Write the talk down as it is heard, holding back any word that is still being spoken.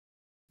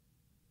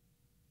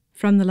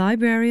From the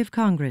Library of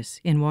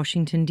Congress in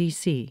Washington,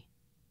 D.C.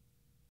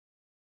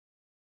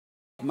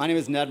 My name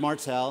is Ned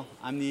Martell.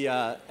 I'm the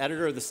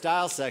editor of the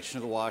Style section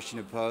of the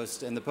Washington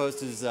Post, and the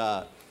Post is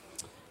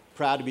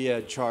proud to be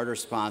a charter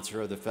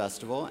sponsor of the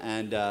festival.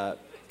 And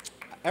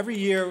every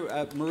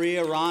year,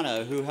 Maria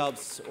Rana, who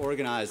helps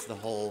organize the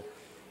whole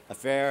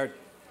affair,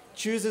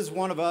 chooses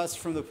one of us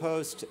from the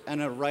Post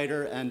and a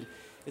writer, and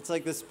it's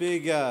like this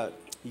big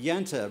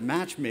Yenta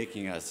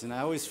matchmaking us, and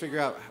I always figure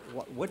out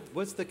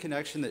what's the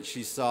connection that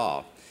she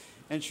saw.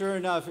 And sure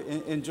enough,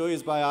 in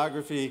Julia's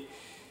biography,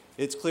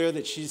 it's clear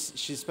that she's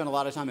spent a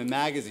lot of time in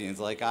magazines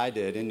like I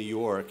did in New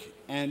York,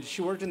 and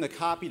she worked in the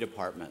copy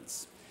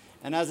departments.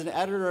 And as an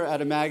editor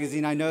at a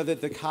magazine, I know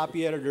that the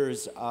copy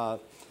editors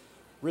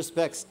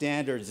respect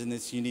standards in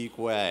this unique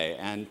way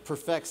and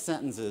perfect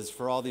sentences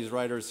for all these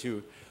writers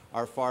who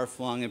are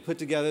far-flung and put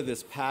together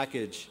this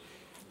package.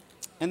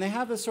 And they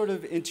have a sort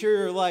of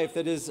interior life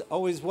that is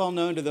always well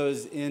known to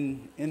those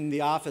in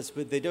the office,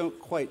 but they don't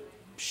quite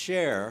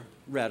share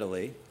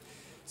readily.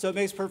 So it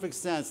makes perfect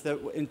sense that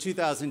in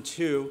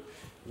 2002,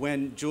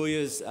 when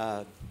Julia's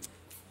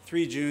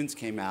 3 Junes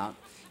came out,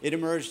 it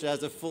emerged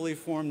as a fully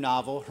formed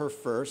novel, her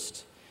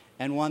first,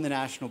 and won the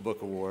National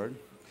Book Award,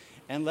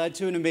 and led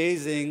to an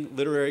amazing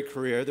literary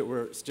career that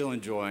we're still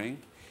enjoying,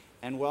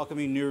 and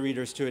welcoming new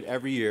readers to it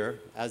every year,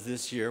 as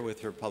this year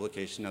with her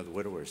publication of The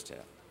Widower's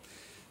Tale.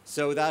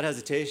 So without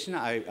hesitation,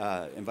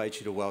 I invite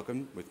you to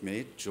welcome with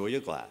me Julia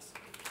Glass.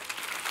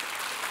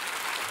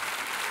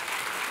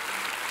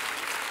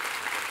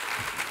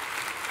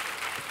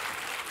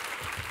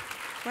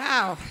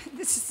 Wow,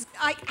 this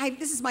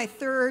is my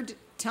 3rd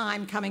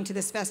time coming to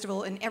this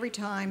festival, and every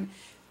time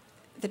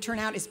the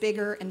turnout is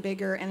bigger and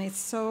bigger, and it's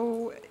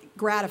so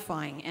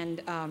gratifying.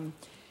 And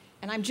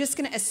I'm just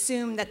going to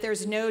assume that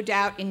there's no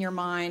doubt in your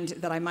mind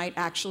that I might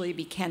actually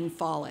be Ken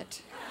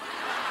Follett.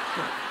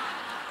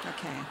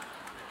 Okay.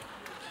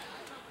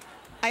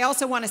 I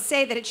also want to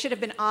say that it should have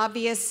been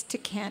obvious to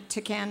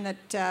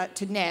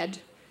Ned,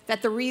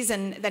 that the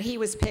reason that he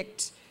was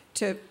picked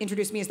to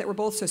introduce me is that we're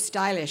both so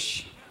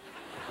stylish.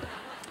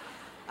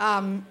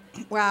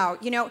 Wow,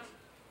 you know,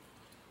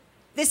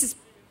 this is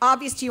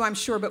obvious to you, I'm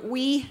sure, but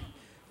we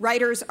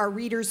writers are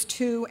readers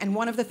too, and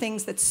one of the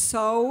things that's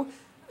so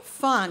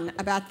fun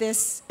about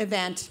this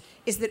event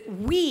is that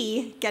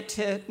we get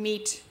to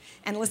meet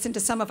and listen to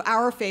some of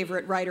our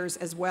favorite writers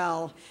as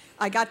well.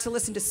 I got to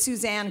listen to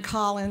Suzanne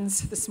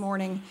Collins this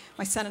morning.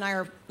 My son and I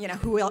are, you know,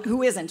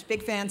 who isn't,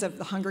 big fans of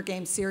the Hunger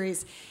Games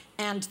series.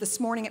 And this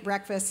morning at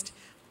breakfast,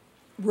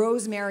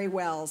 Rosemary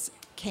Wells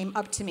came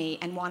up to me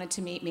and wanted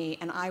to meet me,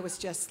 and I was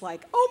just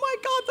like, oh my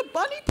God, the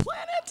Bunny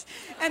Planet!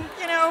 And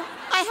you know,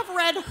 I have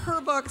read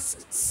her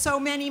books so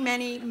many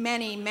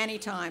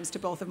times to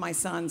both of my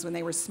sons when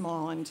they were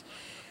small, and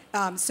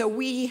so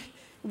we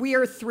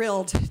are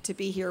thrilled to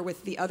be here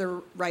with the other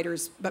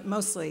writers, but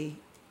mostly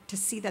to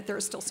see that there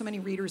are still so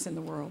many readers in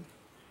the world.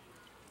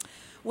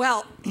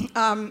 Well,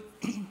 I'm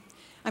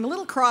a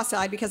little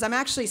cross-eyed because I'm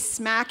actually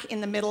smack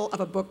in the middle of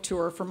a book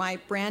tour for my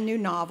brand new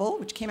novel,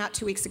 which came out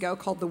 2 weeks ago,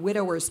 called The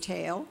Widower's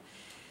Tale.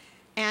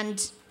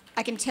 And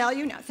I can tell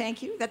you now,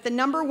 thank you, that the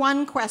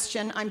 #1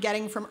 question I'm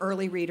getting from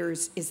early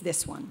readers is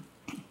this one.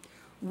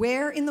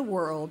 Where in the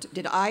world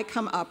did I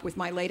come up with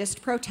my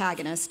latest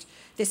protagonist,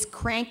 this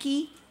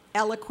cranky,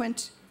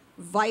 eloquent,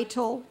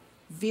 vital,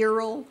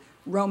 virile,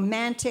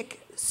 romantic,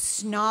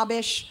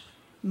 snobbish,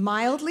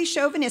 mildly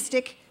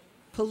chauvinistic,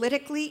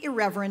 politically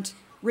irreverent,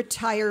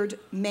 retired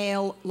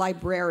male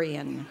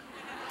librarian?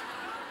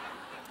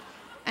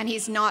 And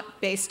he's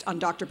not based on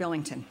Dr.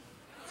 Billington.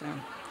 So.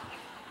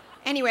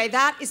 Anyway,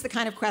 that is the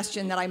kind of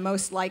question that I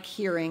most like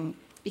hearing,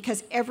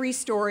 because every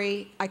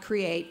story I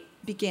create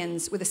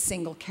begins with a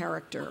single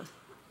character.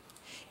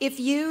 If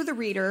you, the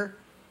reader,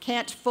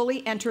 can't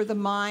fully enter the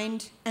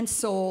mind and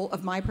soul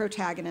of my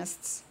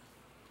protagonists,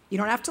 you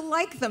don't have to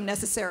like them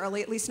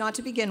necessarily, at least not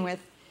to begin with,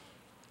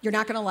 you're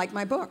not going to like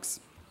my books.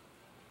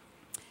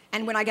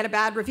 And when I get a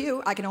bad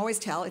review, I can always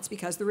tell it's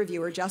because the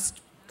reviewer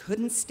just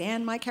couldn't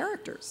stand my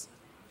characters.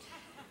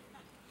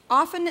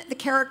 Often, the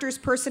character's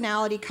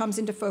personality comes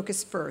into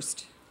focus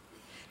first.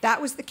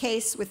 That was the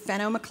case with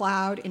Fenno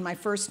MacLeod in my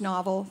first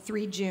novel,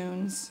 3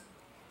 Junes.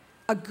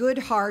 A good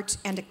heart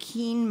and a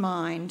keen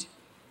mind,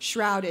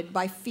 shrouded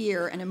by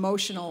fear and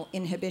emotional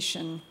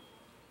inhibition.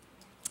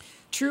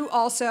 True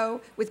also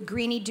with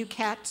Greenie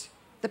Duquette,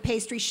 the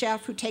pastry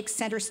chef who takes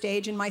center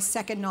stage in my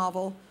second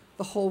novel,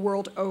 The Whole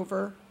World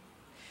Over.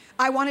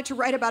 I wanted to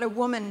write about a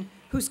woman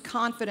whose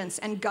confidence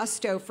and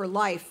gusto for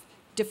life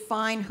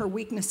define her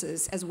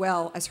weaknesses as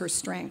well as her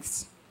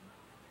strengths.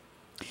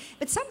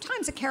 But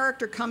sometimes a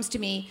character comes to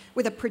me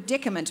with a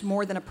predicament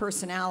more than a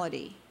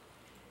personality.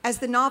 As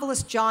the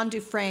novelist John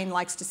Dufresne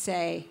likes to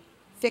say,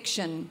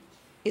 fiction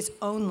is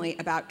only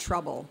about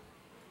trouble.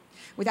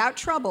 Without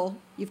trouble,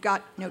 you've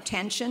got no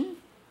tension,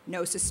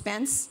 no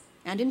suspense,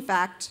 and in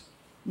fact,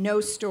 no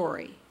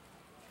story.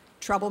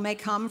 Trouble may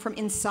come from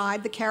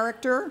inside the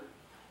character,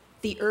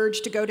 the urge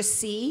to go to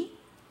sea,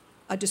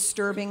 a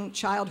disturbing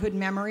childhood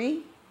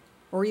memory,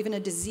 or even a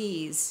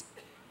disease.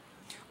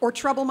 Or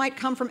trouble might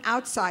come from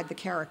outside the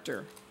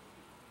character.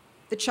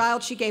 The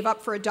child she gave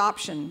up for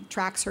adoption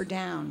tracks her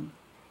down.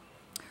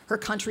 Her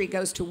country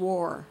goes to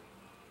war.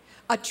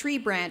 A tree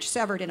branch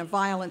severed in a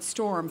violent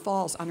storm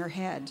falls on her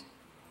head.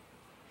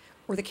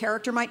 Or the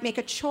character might make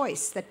a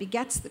choice that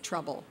begets the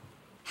trouble,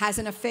 has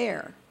an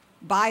affair,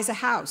 buys a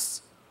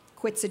house,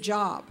 quits a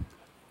job.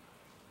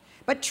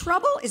 But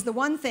trouble is the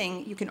one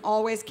thing you can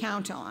always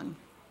count on.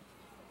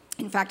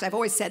 In fact, I've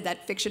always said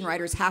that fiction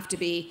writers have to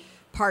be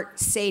part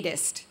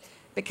sadist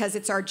because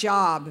it's our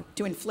job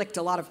to inflict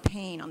a lot of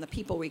pain on the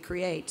people we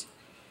create.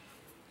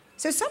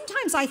 So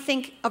sometimes I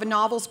think of a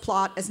novel's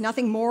plot as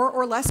nothing more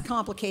or less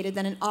complicated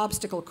than an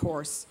obstacle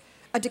course,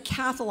 a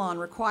decathlon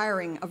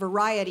requiring a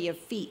variety of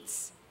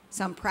feats,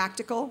 some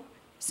practical,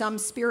 some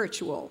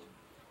spiritual.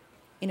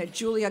 In a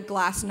Julia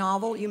Glass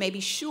novel, you may be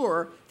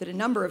sure that a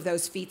number of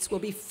those feats will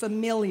be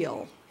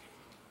familial.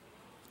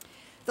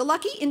 The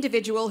lucky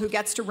individual who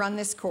gets to run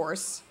this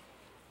course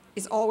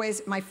is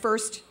always my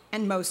first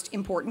and most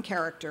important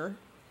character,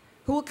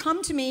 who will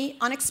come to me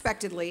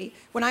unexpectedly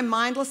when I'm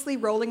mindlessly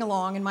rolling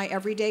along in my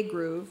everyday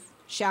groove,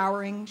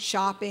 showering,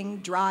 shopping,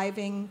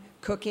 driving,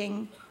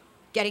 cooking,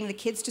 getting the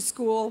kids to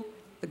school,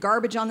 the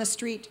garbage on the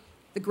street,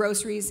 the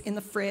groceries in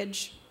the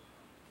fridge.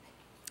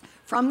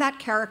 From that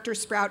character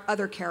sprout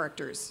other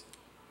characters,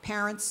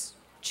 parents,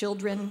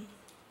 children,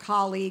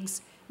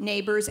 colleagues,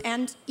 neighbors,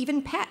 and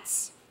even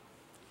pets.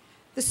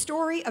 The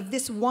story of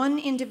this one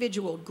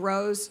individual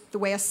grows the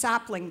way a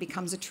sapling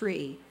becomes a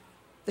tree.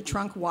 The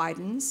trunk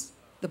widens,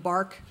 the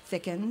bark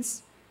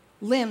thickens,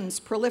 limbs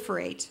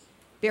proliferate,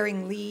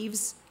 bearing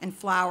leaves and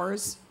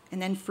flowers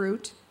and then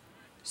fruit.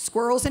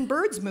 Squirrels and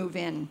birds move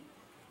in.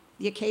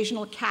 The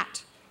occasional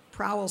cat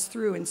prowls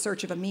through in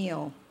search of a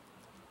meal.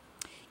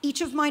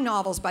 Each of my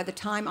novels, by the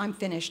time I'm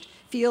finished,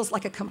 feels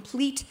like a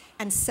complete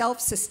and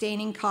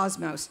self-sustaining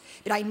cosmos,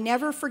 but I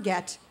never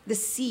forget the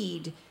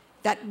seed,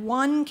 that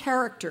one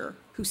character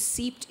who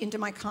seeped into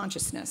my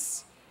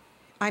consciousness.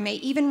 I may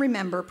even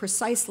remember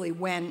precisely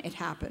when it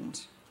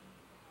happened.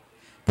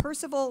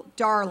 Percival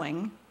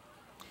Darling,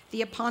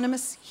 the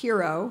eponymous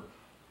hero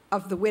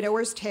of The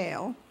Widower's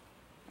Tale,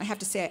 I have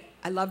to say,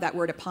 I love that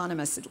word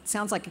eponymous. It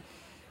sounds like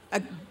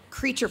a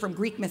creature from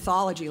Greek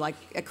mythology, like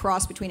a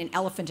cross between an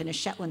elephant and a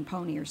Shetland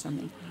pony or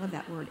something. I love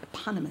that word,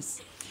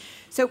 eponymous.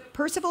 So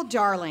Percival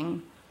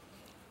Darling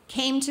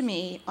came to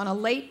me on a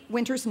late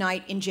winter's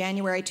night in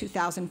January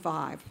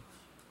 2005.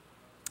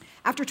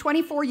 After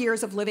 24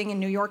 years of living in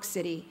New York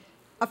City,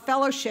 a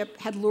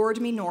fellowship had lured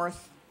me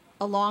north,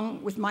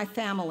 along with my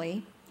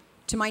family,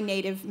 to my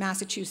native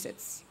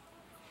Massachusetts.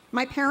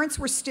 My parents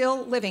were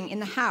still living in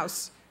the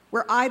house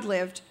where I'd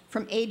lived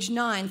from age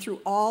 9 through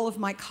all of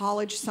my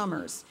college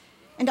summers,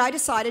 and I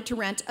decided to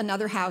rent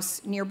another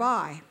house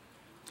nearby.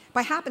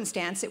 By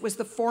happenstance, it was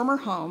the former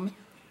home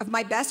of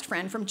my best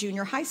friend from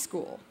junior high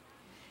school.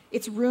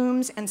 Its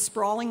rooms and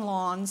sprawling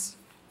lawns,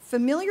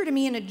 familiar to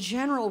me in a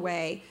general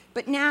way,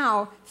 but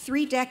now,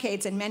 3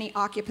 decades and many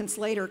occupants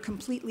later,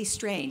 completely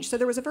strange. So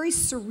there was a very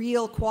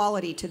surreal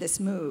quality to this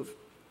move.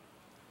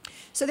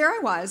 So there I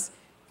was,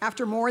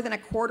 after more than a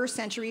quarter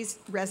century's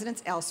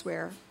residence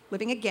elsewhere,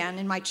 living again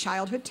in my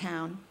childhood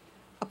town,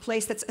 a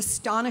place that's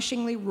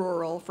astonishingly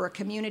rural for a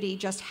community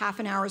just half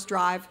an hour's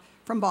drive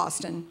from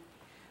Boston,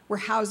 where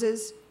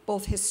houses,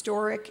 both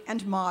historic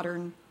and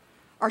modern,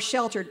 are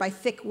sheltered by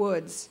thick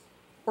woods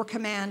or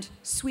command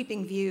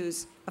sweeping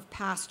views of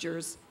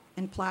pastures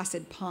and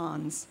placid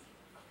ponds.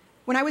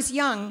 When I was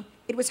young,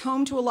 it was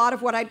home to a lot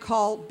of what I'd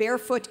call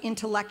barefoot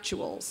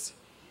intellectuals,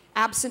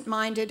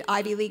 absent-minded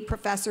Ivy League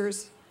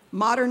professors,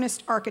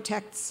 modernist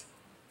architects,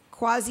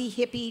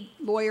 quasi-hippie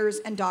lawyers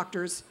and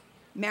doctors,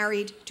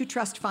 married to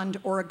trust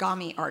fund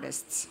origami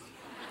artists.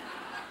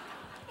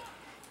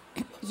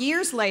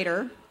 Years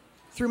later,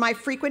 through my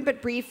frequent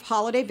but brief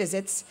holiday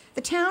visits,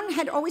 the town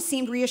had always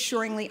seemed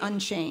reassuringly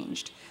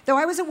unchanged, though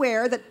I was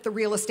aware that the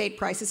real estate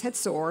prices had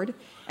soared,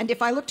 and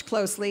if I looked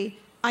closely,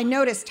 I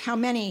noticed how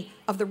many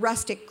of the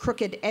rustic,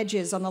 crooked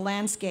edges on the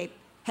landscape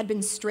had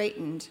been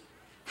straightened,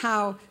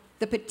 how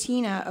the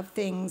patina of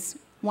things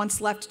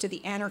once left to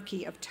the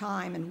anarchy of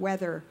time and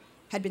weather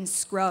had been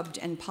scrubbed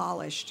and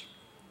polished.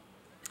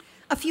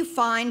 A few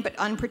fine but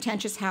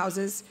unpretentious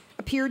houses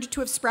appeared to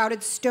have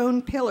sprouted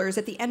stone pillars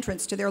at the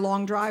entrance to their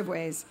long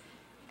driveways,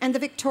 and the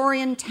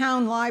Victorian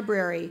town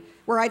library,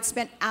 where I'd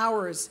spent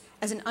hours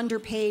as an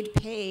underpaid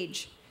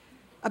page,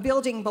 a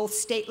building both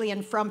stately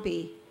and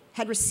frumpy,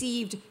 had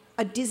received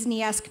a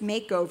Disney-esque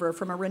makeover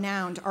from a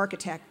renowned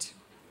architect.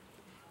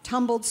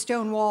 Tumbled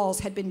stone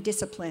walls had been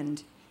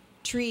disciplined.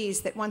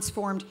 Trees that once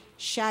formed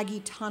shaggy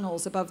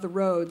tunnels above the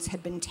roads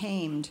had been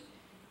tamed.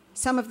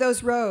 Some of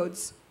those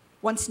roads,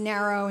 once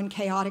narrow and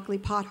chaotically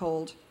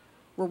potholed,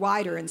 were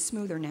wider and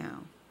smoother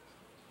now.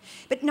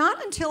 But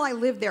not until I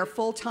lived there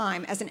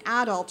full-time as an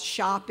adult,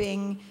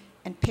 shopping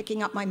and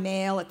picking up my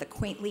mail at the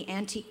quaintly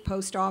antique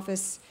post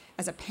office,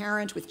 as a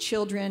parent with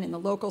children in the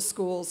local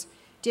schools,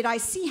 did I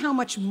see how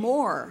much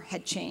more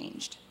had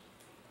changed.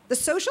 The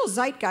social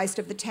zeitgeist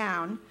of the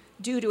town,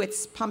 due to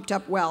its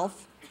pumped-up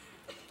wealth,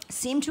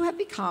 seem to have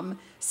become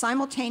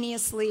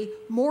simultaneously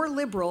more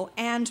liberal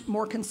and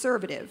more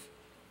conservative.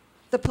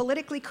 The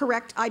politically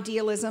correct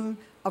idealism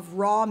of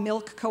raw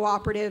milk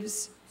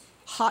cooperatives,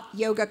 hot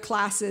yoga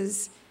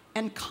classes,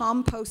 and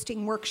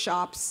composting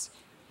workshops,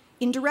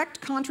 in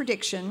direct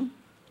contradiction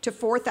to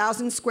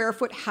 4,000 square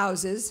foot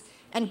houses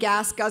and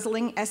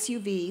gas-guzzling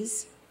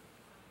SUVs.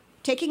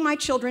 Taking my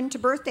children to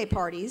birthday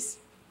parties,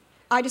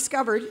 I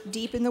discovered,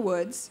 deep in the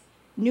woods,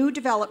 new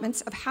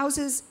developments of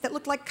houses that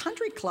looked like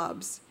country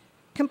clubs,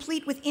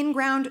 complete with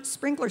in-ground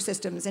sprinkler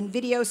systems and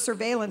video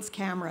surveillance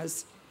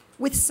cameras,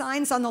 with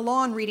signs on the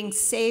lawn reading,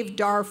 "Save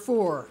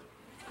Darfur."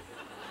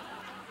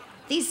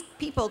 These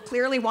people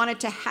clearly wanted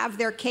to have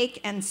their cake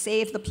and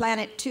save the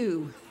planet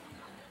too.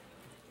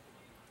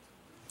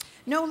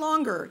 No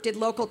longer did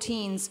local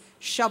teens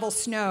shovel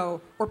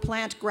snow or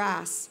plant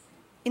grass.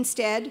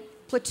 Instead,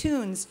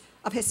 platoons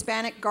of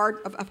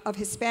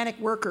Hispanic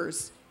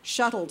workers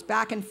shuttled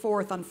back and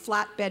forth on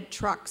flatbed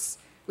trucks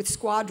with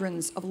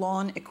squadrons of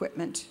lawn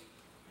equipment.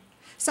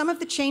 Some of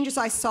the changes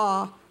I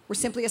saw were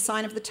simply a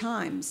sign of the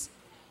times,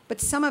 but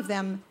some of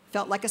them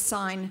felt like a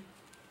sign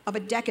of a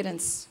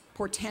decadence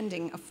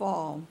portending a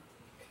fall.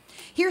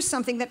 Here's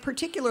something that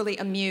particularly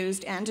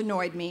amused and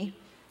annoyed me.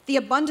 The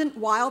abundant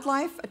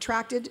wildlife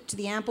attracted to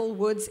the ample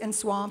woods and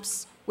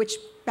swamps, which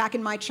back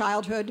in my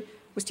childhood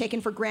was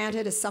taken for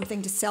granted as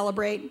something to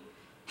celebrate,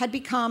 had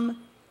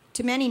become,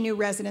 to many new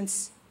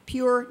residents,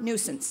 pure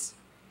nuisance.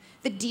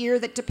 The deer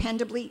that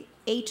dependably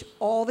ate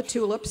all the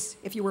tulips,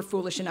 if you were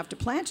foolish enough to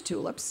plant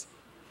tulips,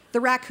 the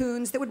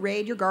raccoons that would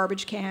raid your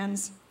garbage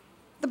cans,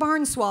 the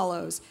barn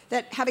swallows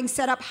that, having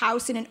set up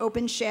house in an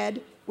open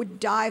shed, would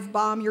dive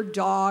bomb your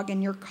dog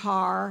and your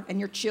car and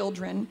your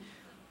children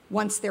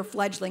once their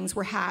fledglings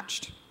were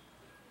hatched.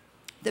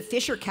 The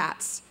fisher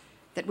cats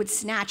that would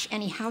snatch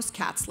any house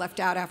cats left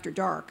out after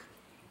dark.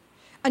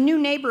 A new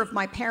neighbor of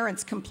my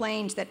parents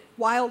complained that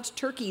wild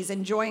turkeys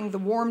enjoying the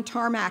warm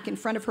tarmac in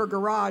front of her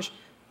garage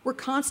were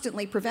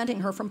constantly preventing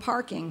her from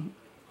parking.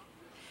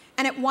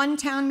 And at one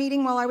town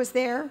meeting while I was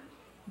there,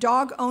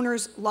 dog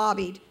owners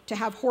lobbied to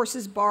have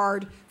horses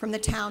barred from the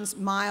town's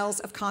miles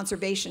of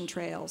conservation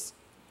trails.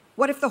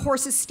 What if the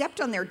horses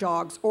stepped on their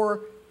dogs?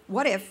 Or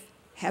what if,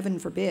 heaven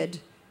forbid,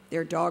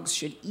 their dogs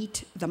should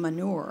eat the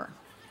manure?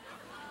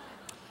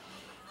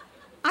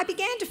 I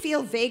began to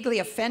feel vaguely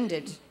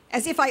offended,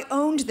 as if I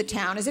owned the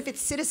town, as if its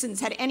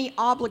citizens had any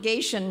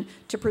obligation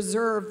to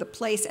preserve the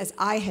place as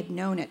I had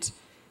known it,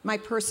 my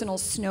personal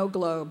snow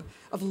globe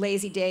of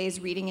lazy days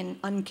reading in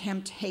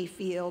unkempt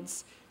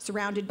hayfields,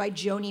 surrounded by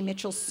Joni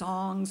Mitchell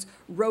songs,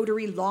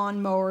 rotary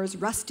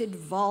lawnmowers, rusted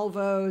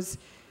Volvos,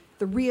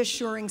 the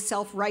reassuring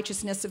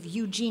self-righteousness of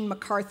Eugene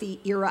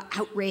McCarthy-era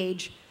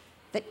outrage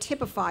that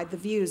typified the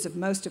views of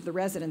most of the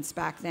residents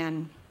back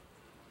then.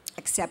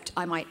 Except,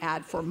 I might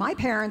add, for my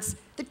parents,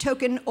 the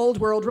token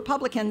old-world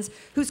Republicans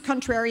whose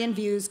contrarian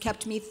views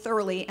kept me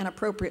thoroughly and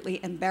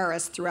appropriately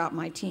embarrassed throughout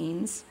my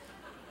teens.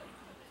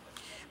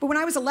 But when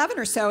I was 11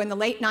 or so in the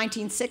late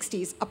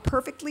 1960s, a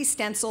perfectly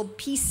stenciled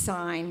peace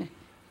sign,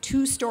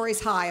 2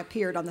 stories high,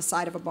 appeared on the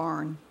side of a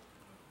barn.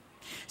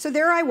 So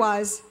there I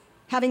was,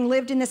 having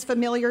lived in this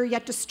familiar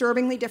yet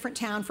disturbingly different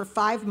town for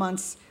 5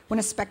 months when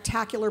a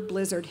spectacular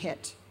blizzard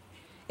hit.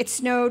 It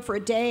snowed for a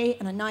day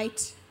and a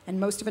night and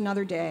most of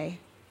another day.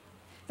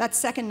 That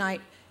second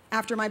night,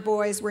 after my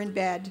boys were in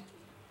bed,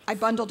 I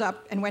bundled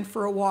up and went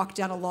for a walk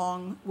down a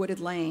long wooded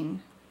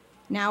lane,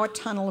 now a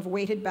tunnel of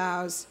weighted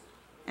boughs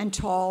and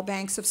tall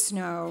banks of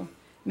snow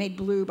made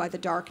blue by the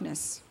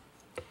darkness.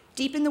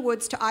 Deep in the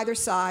woods to either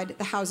side,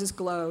 the houses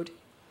glowed.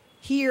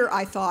 Here,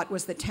 I thought,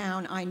 was the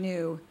town I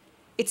knew,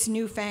 its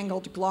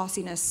newfangled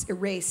glossiness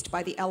erased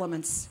by the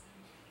elements.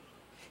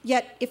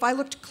 Yet, if I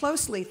looked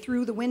closely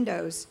through the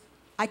windows,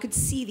 I could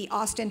see the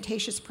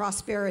ostentatious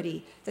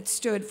prosperity that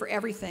stood for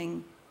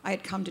everything I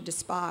had come to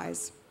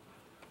despise.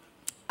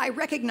 I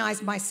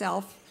recognized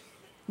myself,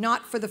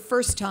 not for the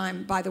first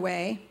time, by the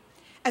way,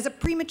 as a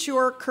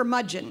premature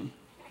curmudgeon,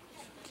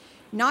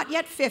 not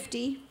yet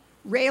 50,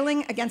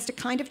 railing against a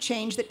kind of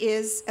change that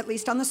is, at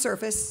least on the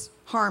surface,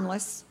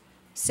 harmless,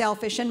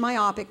 selfish and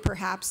myopic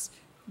perhaps,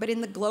 but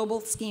in the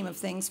global scheme of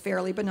things,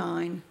 fairly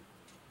benign.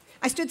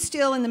 I stood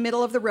still in the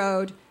middle of the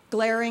road,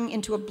 glaring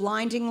into a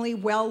blindingly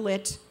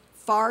well-lit,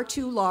 far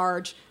too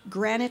large,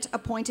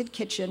 granite-appointed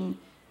kitchen,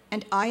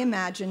 and I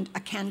imagined a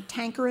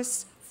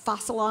cantankerous,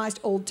 fossilized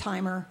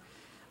old-timer,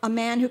 a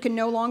man who can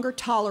no longer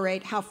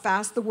tolerate how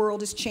fast the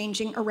world is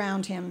changing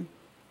around him,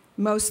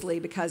 mostly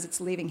because it's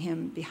leaving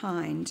him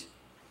behind.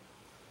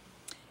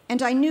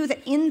 And I knew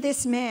that in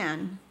this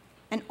man,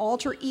 an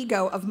alter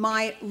ego of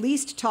my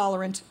least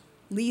tolerant,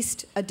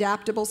 least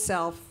adaptable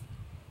self,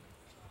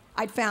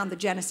 I'd found the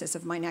genesis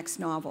of my next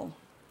novel.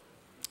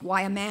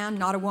 Why a man,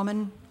 not a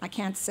woman, I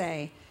can't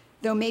say,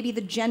 though maybe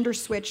the gender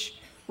switch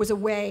was a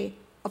way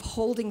of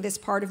holding this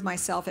part of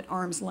myself at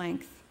arm's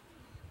length.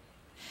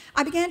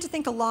 I began to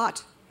think a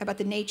lot about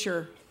the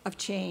nature of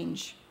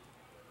change,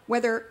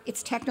 whether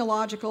it's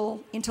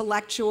technological,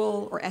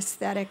 intellectual, or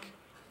aesthetic,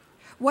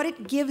 what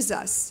it gives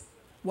us,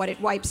 what it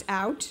wipes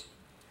out,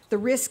 the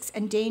risks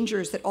and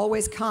dangers that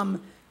always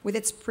come with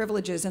its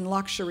privileges and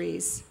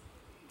luxuries.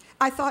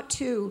 I thought,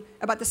 too,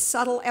 about the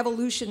subtle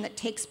evolution that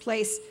takes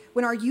place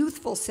when our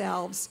youthful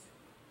selves,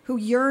 who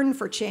yearn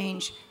for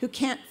change, who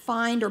can't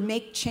find or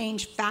make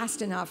change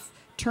fast enough,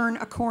 turn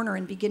a corner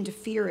and begin to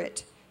fear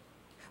it.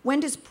 When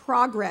does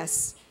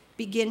progress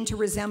begin to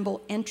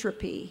resemble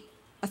entropy,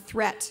 a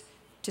threat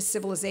to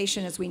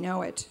civilization as we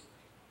know it?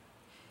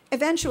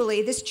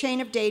 Eventually, this chain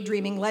of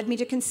daydreaming led me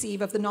to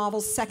conceive of the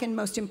novel's second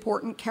most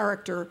important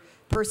character,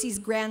 Percy's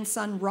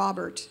grandson,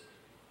 Robert,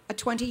 a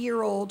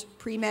 20-year-old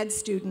pre-med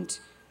student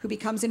who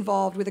becomes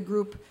involved with a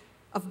group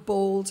of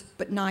bold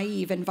but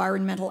naive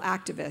environmental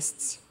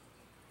activists.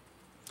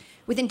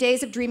 Within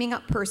days of dreaming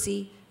up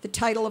Percy, the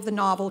title of the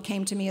novel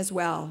came to me as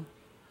well.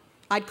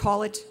 I'd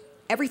call it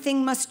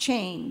Everything Must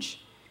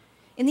Change.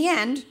 In the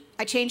end,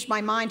 I changed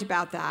my mind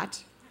about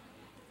that,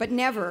 but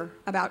never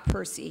about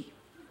Percy.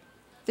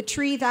 The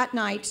tree that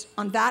night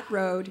on that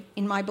road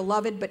in my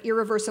beloved but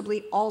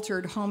irreversibly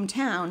altered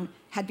hometown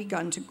had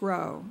begun to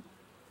grow.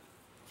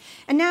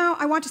 And now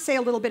I want to say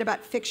a little bit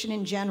about fiction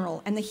in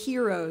general and the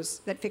heroes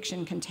that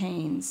fiction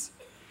contains.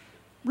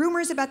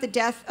 Rumors about the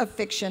death of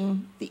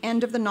fiction, the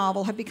end of the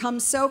novel, have become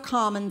so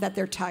common that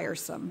they're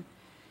tiresome.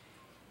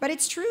 But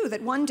it's true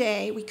that one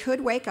day we could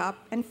wake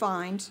up and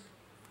find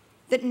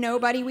that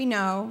nobody we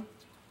know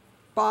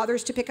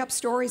bothers to pick up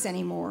stories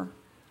anymore,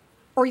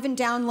 or even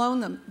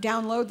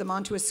download them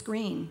onto a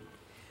screen.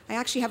 I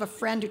actually have a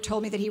friend who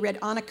told me that he read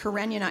Anna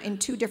Karenina in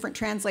 2 different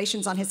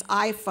translations on his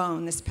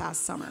iPhone this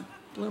past summer.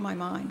 Blew my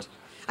mind.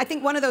 I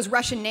think one of those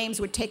Russian names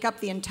would take up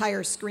the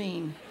entire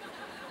screen.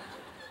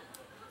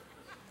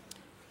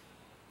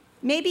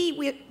 Maybe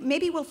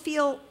we'll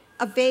feel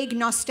a vague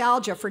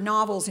nostalgia for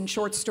novels and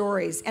short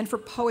stories, and for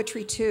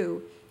poetry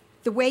too,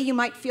 the way you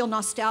might feel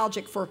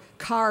nostalgic for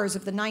cars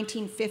of the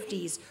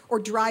 1950s, or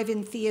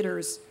drive-in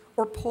theaters,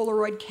 or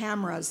Polaroid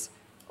cameras,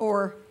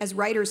 or, as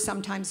writers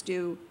sometimes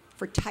do,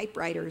 for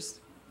typewriters.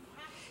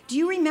 Do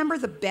you remember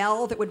the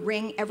bell that would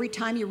ring every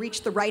time you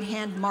reached the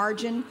right-hand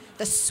margin,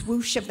 the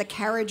swoosh of the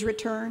carriage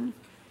return?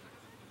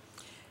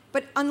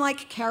 But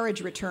unlike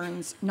carriage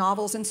returns,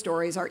 novels and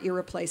stories are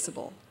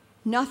irreplaceable.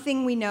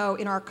 Nothing we know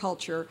in our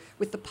culture,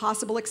 with the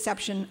possible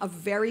exception of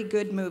very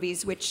good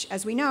movies, which,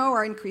 as we know,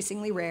 are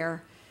increasingly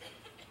rare,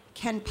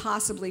 can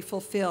possibly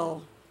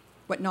fulfill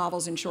what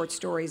novels and short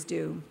stories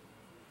do.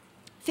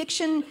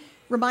 Fiction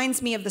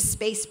reminds me of the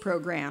space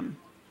program,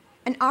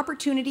 an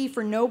opportunity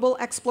for noble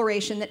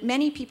exploration that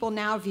many people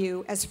now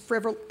view as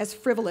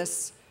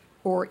frivolous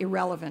or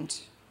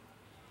irrelevant.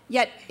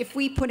 Yet, if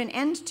we put an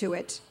end to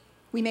it,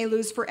 we may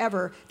lose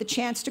forever the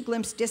chance to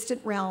glimpse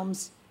distant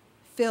realms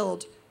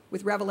filled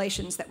with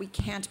revelations that we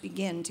can't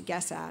begin to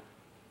guess at.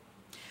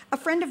 A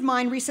friend of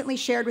mine recently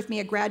shared with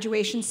me a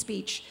graduation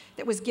speech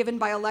that was given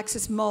by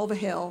Alexis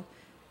Mulvihill,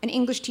 an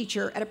English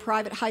teacher at a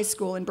private high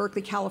school in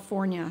Berkeley,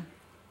 California.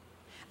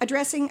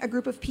 Addressing a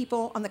group of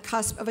people on the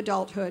cusp of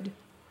adulthood,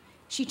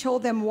 she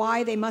told them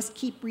why they must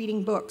keep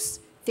reading books,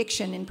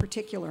 fiction in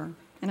particular,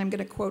 and I'm going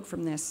to quote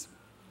from this.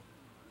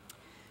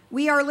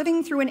 "We are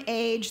living through an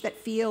age that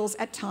feels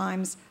at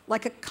times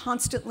like a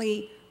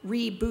constantly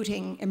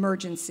rebooting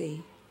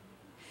emergency.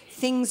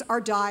 Things are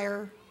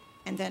dire,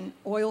 and then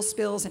oil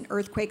spills and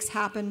earthquakes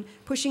happen,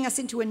 pushing us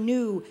into a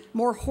new,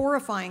 more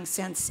horrifying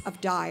sense of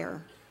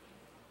dire.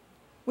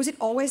 Was it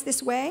always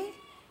this way?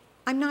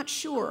 I'm not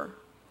sure.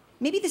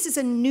 Maybe this is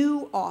a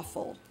new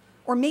awful,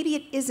 or maybe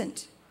it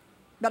isn't.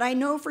 But I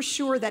know for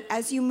sure that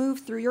as you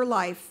move through your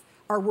life,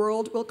 our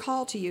world will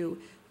call to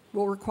you,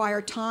 will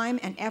require time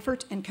and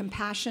effort and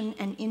compassion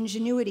and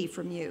ingenuity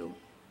from you.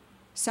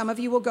 Some of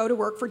you will go to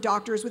work for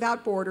Doctors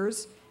Without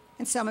Borders,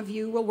 and some of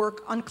you will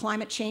work on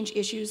climate change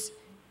issues,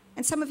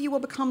 and some of you will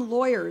become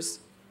lawyers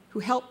who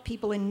help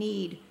people in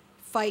need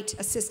fight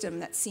a system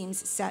that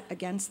seems set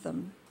against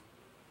them.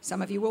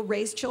 Some of you will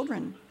raise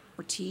children,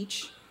 or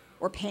teach,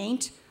 or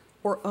paint,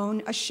 or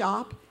own a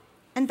shop,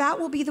 and that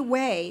will be the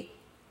way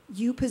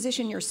you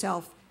position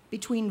yourself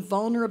between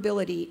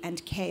vulnerability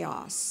and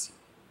chaos.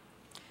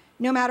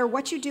 No matter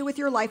what you do with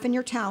your life and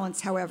your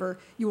talents, however,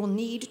 you will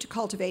need to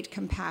cultivate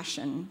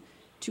compassion,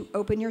 to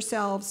open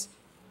yourselves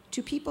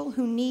to people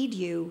who need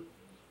you,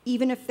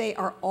 even if they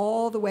are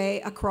all the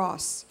way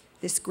across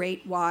this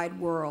great wide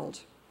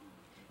world.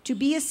 To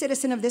be a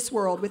citizen of this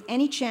world with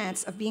any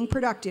chance of being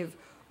productive,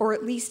 or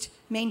at least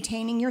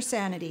maintaining your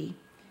sanity,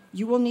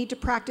 you will need to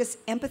practice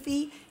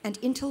empathy and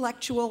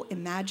intellectual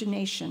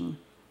imagination.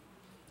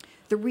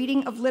 The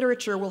reading of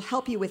literature will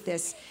help you with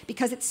this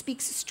because it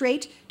speaks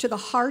straight to the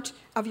heart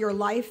of your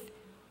life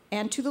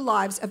and to the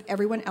lives of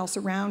everyone else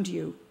around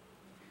you.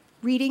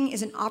 Reading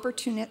is an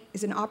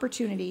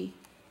opportunity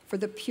for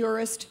the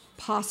purest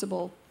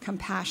possible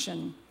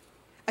compassion,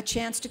 a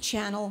chance to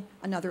channel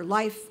another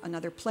life,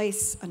 another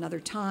place, another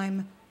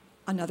time,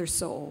 another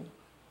soul.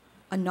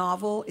 A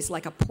novel is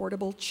like a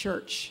portable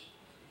church,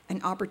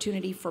 an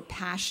opportunity for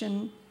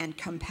passion and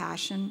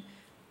compassion,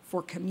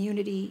 for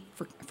community,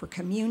 for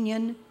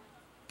communion,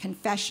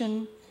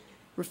 confession,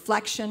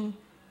 reflection,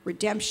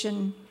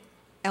 redemption,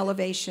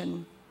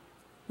 elevation,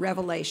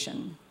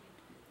 revelation.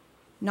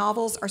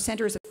 Novels are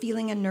centers of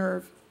feeling and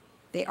nerve,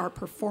 They are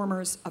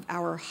performers of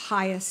our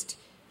highest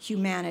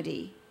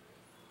humanity.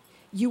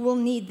 You will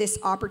need this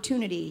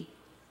opportunity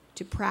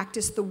to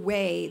practice the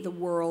way the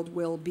world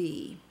will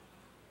be.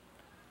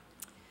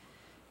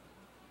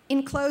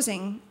 In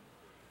closing,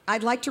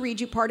 I'd like to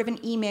read you part of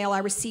an email I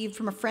received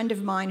from a friend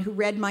of mine who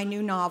read my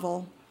new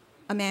novel,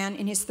 a man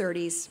in his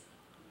 30s.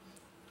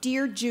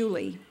 Dear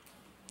Julie,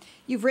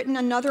 you've written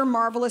another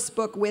marvelous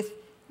book with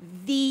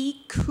the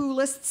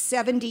coolest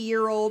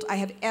 70-year-old I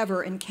have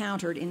ever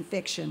encountered in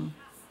fiction.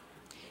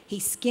 He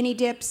skinny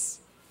dips,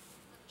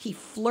 he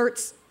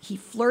flirts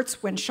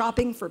when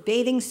shopping for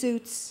bathing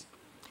suits.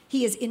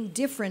 He is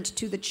indifferent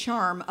to the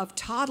charm of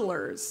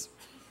toddlers.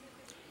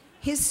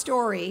 His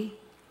story,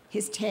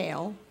 his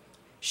tale,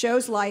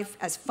 shows life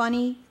as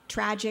funny,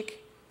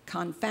 tragic,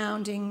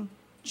 confounding,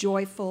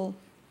 joyful,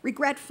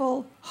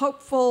 regretful,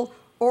 hopeful,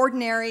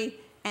 ordinary,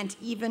 and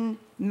even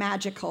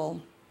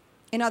magical.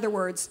 In other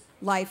words,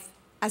 life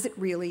as it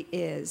really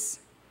is.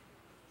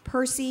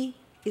 Percy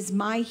is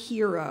my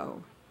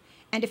hero,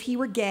 and if he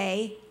were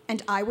gay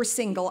and I were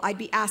single, I'd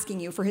be asking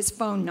you for his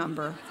phone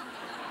number.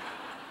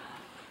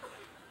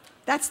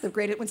 That's the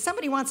greatest, when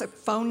somebody wants a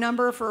phone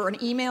number for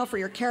an email for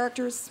your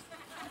characters.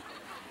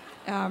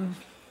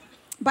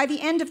 By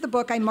the end of the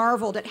book, I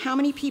marveled at how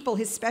many people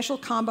his special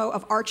combo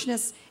of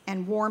archness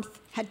and warmth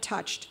had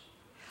touched.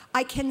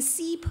 I can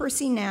see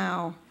Percy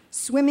now,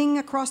 swimming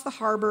across the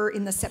harbor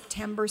in the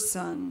September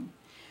sun.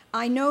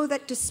 I know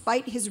that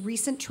despite his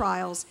recent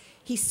trials,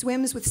 he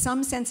swims with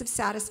some sense of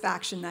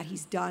satisfaction that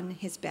he's done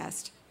his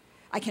best.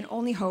 I can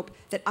only hope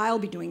that I'll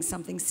be doing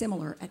something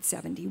similar at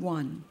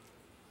 71.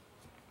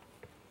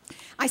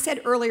 I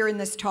said earlier in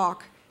this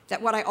talk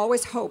that what I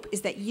always hope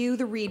is that you,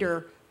 the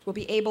reader, will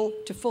be able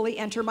to fully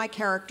enter my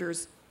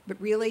characters,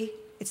 but really,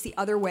 it's the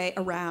other way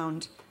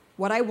around.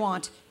 What I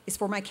want is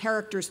for my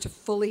characters to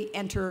fully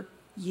enter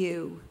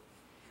you.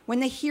 When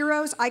the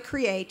heroes I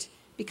create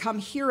become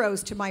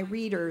heroes to my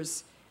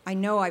readers, I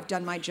know I've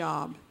done my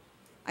job.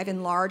 I've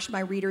enlarged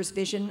my readers'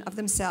 vision of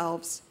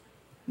themselves,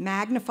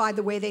 magnified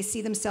the way they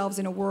see themselves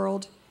in a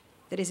world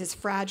that is as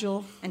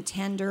fragile and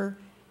tender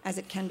as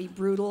it can be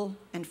brutal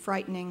and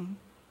frightening,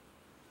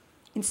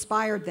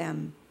 inspired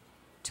them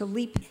to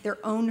leap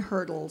their own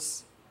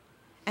hurdles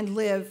and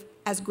live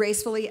as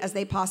gracefully as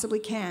they possibly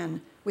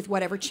can with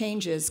whatever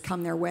changes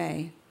come their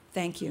way.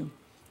 Thank you.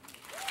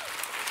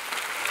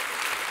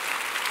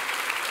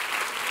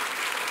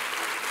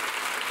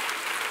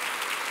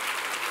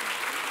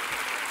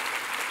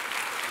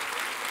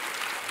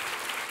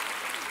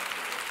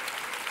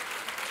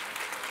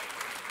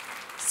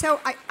 So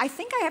I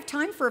think I have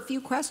time for a few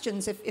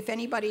questions, if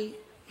anybody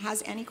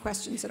has any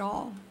questions at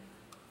all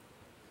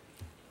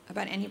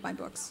about any of my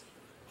books.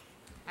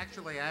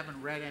 Actually, I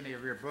haven't read any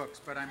of your books,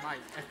 but I might.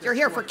 You're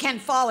here for Ken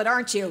Follett,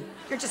 aren't you?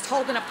 You're just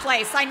holding a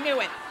place. I knew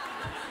it.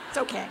 It's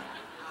okay.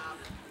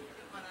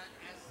 But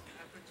as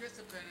a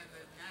participant in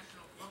the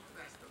National Book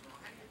Festival,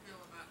 how do you feel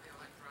about the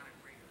electronic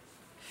readers?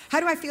 How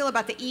do I feel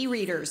about the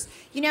e-readers?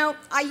 You know,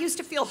 I used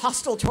to feel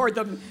hostile toward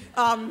them,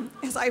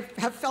 as I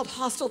have felt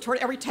hostile toward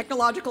every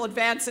technological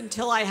advance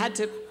until I had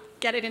to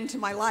get it into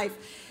my life.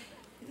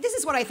 This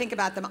is what I think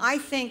about them. I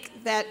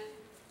think that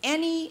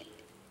any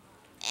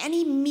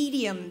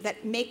medium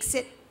that makes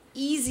it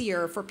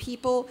easier for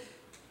people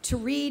to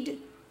read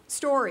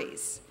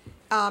stories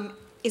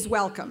is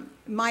welcome.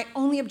 My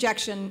only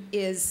objection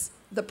is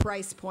the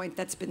price point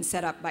that's been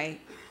set up by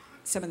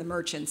some of the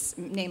merchants,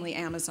 namely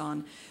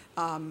Amazon,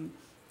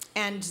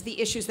 and the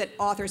issues that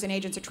authors and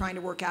agents are trying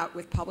to work out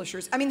with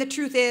publishers. I mean, the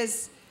truth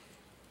is,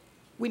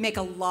 we make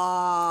a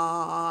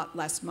lot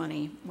less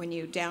money when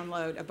you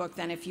download a book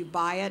than if you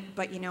buy it,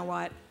 but you know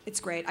what? It's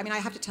great. I mean, I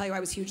have to tell you, I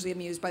was hugely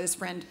amused by this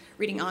friend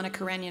reading Anna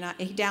Karenina.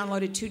 He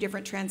downloaded 2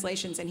 different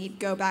translations, and he'd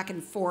go back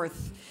and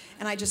forth.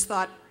 And I just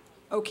thought,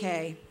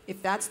 okay,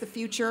 if that's the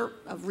future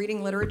of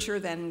reading literature,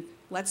 then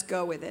let's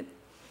go with it.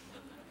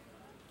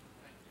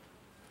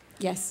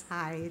 Yes?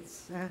 Hi,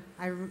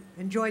 I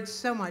enjoyed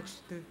so much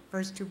the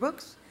first 2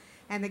 books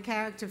and the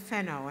character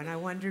Fenno, and I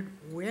wondered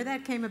where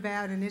that came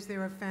about, and is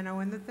there a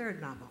Fenno in the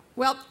 3rd novel?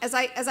 Well, as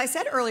I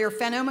said earlier,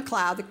 Fenno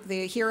MacLeod,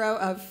 the hero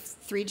of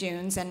 3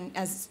 Junes, and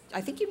as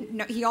I think you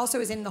know, he also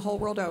is in The Whole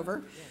World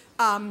Over,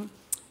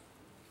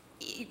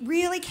 it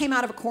really came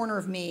out of a corner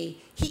of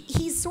me.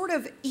 He's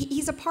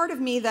a part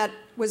of me that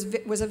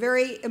was a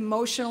very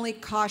emotionally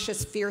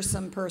cautious,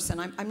 fearsome person.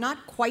 I'm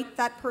not quite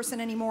that person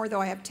anymore,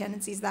 though I have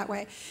tendencies that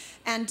way.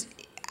 And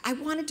I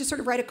wanted to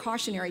sort of write a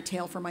cautionary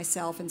tale for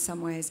myself in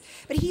some ways.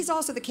 But he's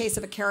also the case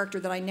of a character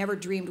that I never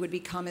dreamed would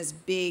become as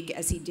big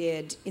as he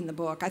did in the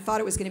book. I thought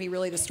it was going to be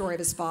really the story of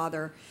his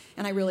father,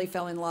 and I really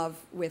fell in love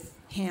with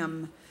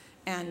him.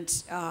 And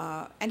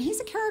he's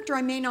a character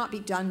I may not be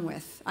done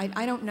with.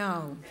 I don't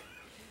know.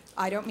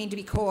 I don't mean to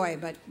be coy,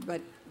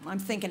 but I'm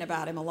thinking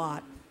about him a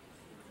lot.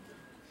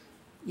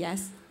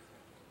 Yes?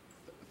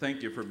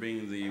 Thank you for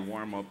being the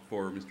warm-up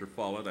for Mr.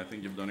 Follett. I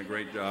think you've done a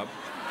great job.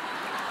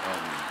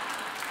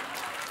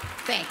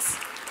 Thanks.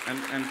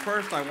 And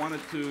first, I wanted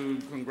to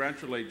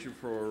congratulate you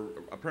for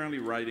apparently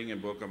writing a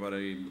book about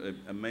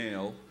a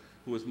male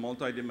who is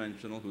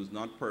multidimensional, who's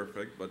not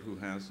perfect, but who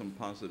has some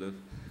positive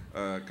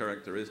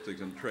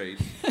characteristics and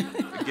traits,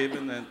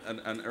 given that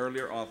an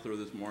earlier author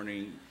this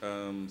morning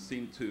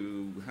seemed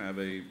to have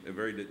a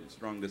very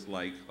strong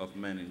dislike of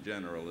men in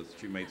general, as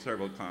she made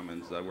several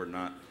comments that were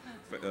not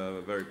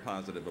very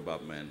positive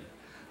about men.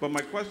 But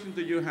my question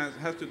to you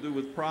has to do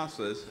with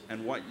process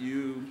and what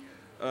you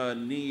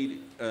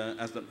need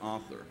as an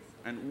author.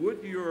 And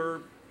would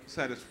your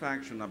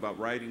satisfaction about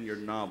writing your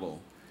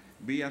novel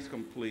be as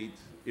complete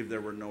if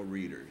there were no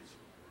readers?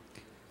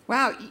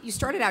 Wow, you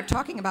started out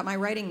talking about my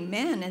writing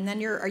men, and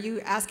then are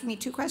you asking me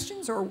two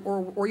questions,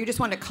 or you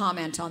just want to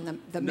comment on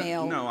the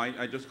male? No,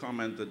 I just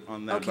commented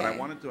on that, Okay. but I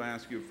wanted to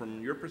ask you,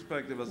 from your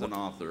perspective as an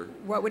author.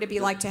 What would it be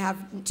like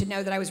to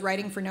know that I was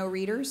writing for no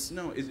readers?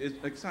 No,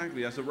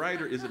 exactly. As a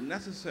writer, is it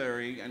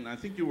necessary, and I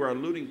think you were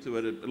alluding to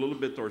it a little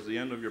bit towards the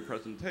end of your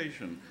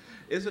presentation,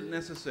 is it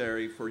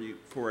necessary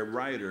for a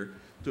writer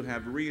to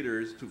have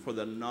readers for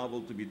the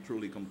novel to be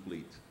truly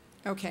complete?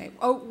 Okay.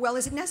 Oh, well,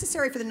 is it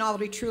necessary for the novel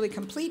to be truly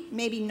complete?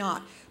 Maybe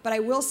not. But I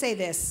will say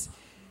this.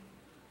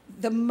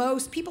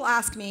 People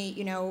ask me,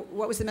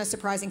 what was the most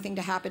surprising thing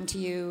to happen to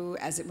you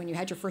when you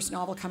had your first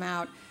novel come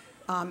out?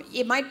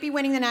 It might be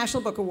winning the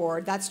National Book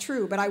Award. That's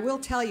true. But I will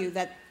tell you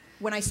that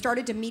when I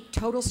started to meet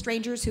total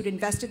strangers who'd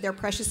invested their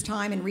precious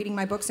time in reading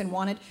my books and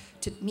wanted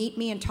to meet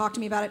me and talk to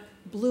me about it,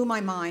 blew my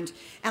mind.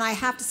 And I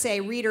have to say,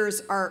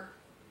 readers are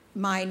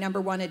my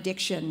 #1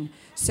 addiction.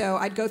 So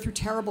I'd go through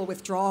terrible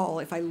withdrawal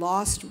if I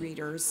lost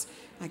readers.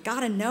 I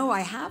gotta know I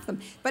have them.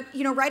 But,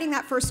 writing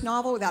that first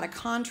novel without a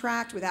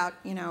contract, without,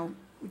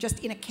 just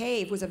in a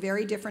cave was a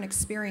very different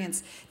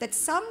experience that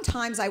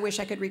sometimes I wish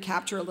I could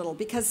recapture a little,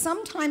 because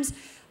sometimes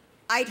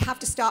I'd have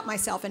to stop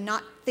myself and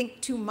not think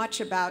too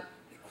much about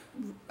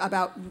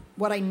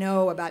what I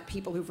know about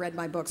people who've read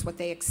my books, what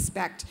they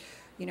expect,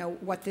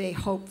 what they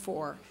hope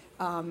for.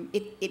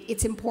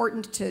 It's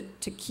important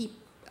to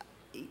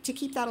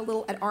keep that a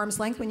little at arm's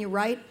length when you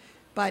write,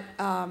 but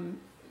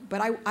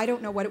I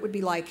don't know what it would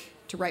be like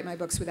to write my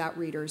books without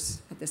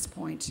readers at this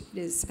point.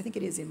 I think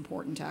it is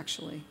important,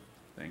 actually.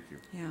 Thank you.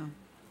 Yeah.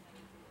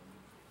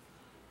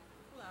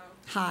 Hello.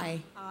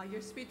 Hi.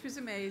 Your speech was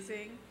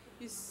amazing.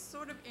 You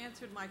sort of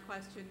answered my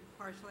question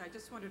partially. I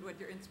just wondered what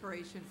your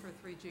inspiration for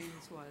 3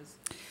 Junes was.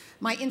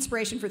 My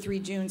inspiration for 3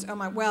 Junes,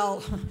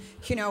 well,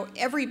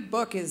 every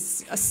book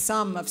is a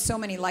sum of so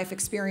many life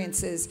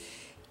experiences.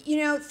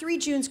 3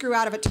 Junes grew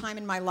out of a time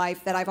in my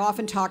life that I've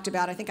often talked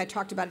about. I think I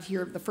talked about it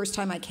here the first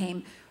time I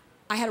came.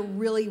 I had a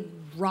really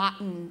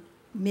rotten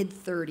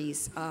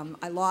mid-30s.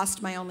 I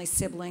lost my only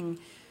sibling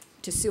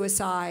to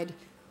suicide.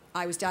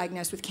 I was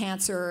diagnosed with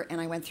cancer, and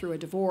I went through a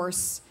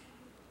divorce.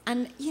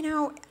 And,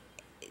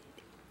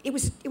 it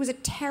was a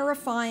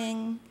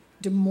terrifying,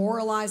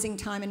 demoralizing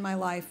time in my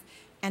life,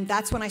 and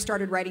that's when I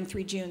started writing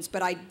 3 Junes.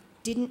 But I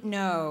didn't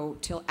know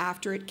till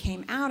after it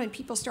came out and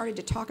people started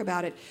to talk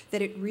about it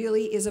that it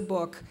really is a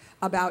book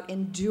about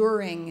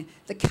enduring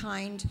the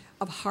kind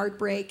of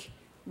heartbreak,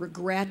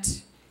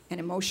 regret, and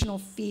emotional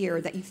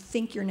fear that you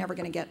think you're never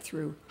going to get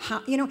through.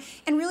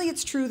 And really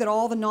it's true that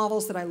all the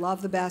novels that I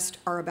love the best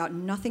are about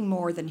nothing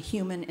more than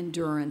human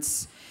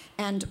endurance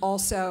and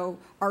also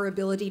our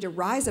ability to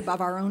rise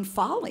above our own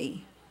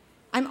folly.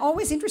 I'm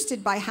always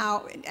interested by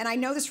how, and I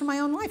know this from my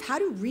own life, how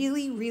do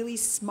really, really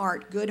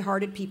smart,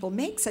 good-hearted people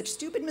make such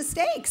stupid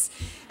mistakes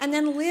and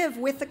then live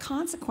with the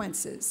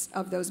consequences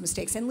of those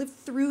mistakes and live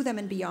through them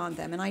and beyond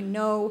them. And I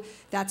know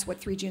that's what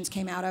 3 Junes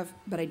came out of,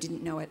 but I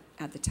didn't know it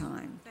at the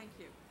time. Thank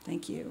you.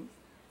 Thank you.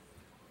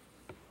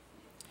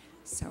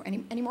 So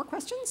any more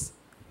questions?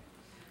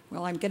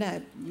 Well, I'm going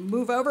to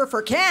move over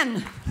for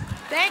Ken.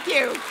 Thank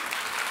you.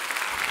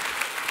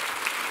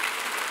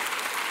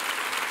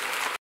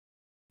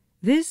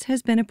 This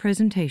has been a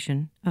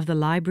presentation of the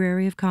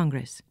Library of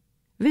Congress.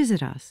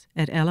 Visit us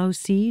at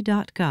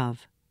loc.gov.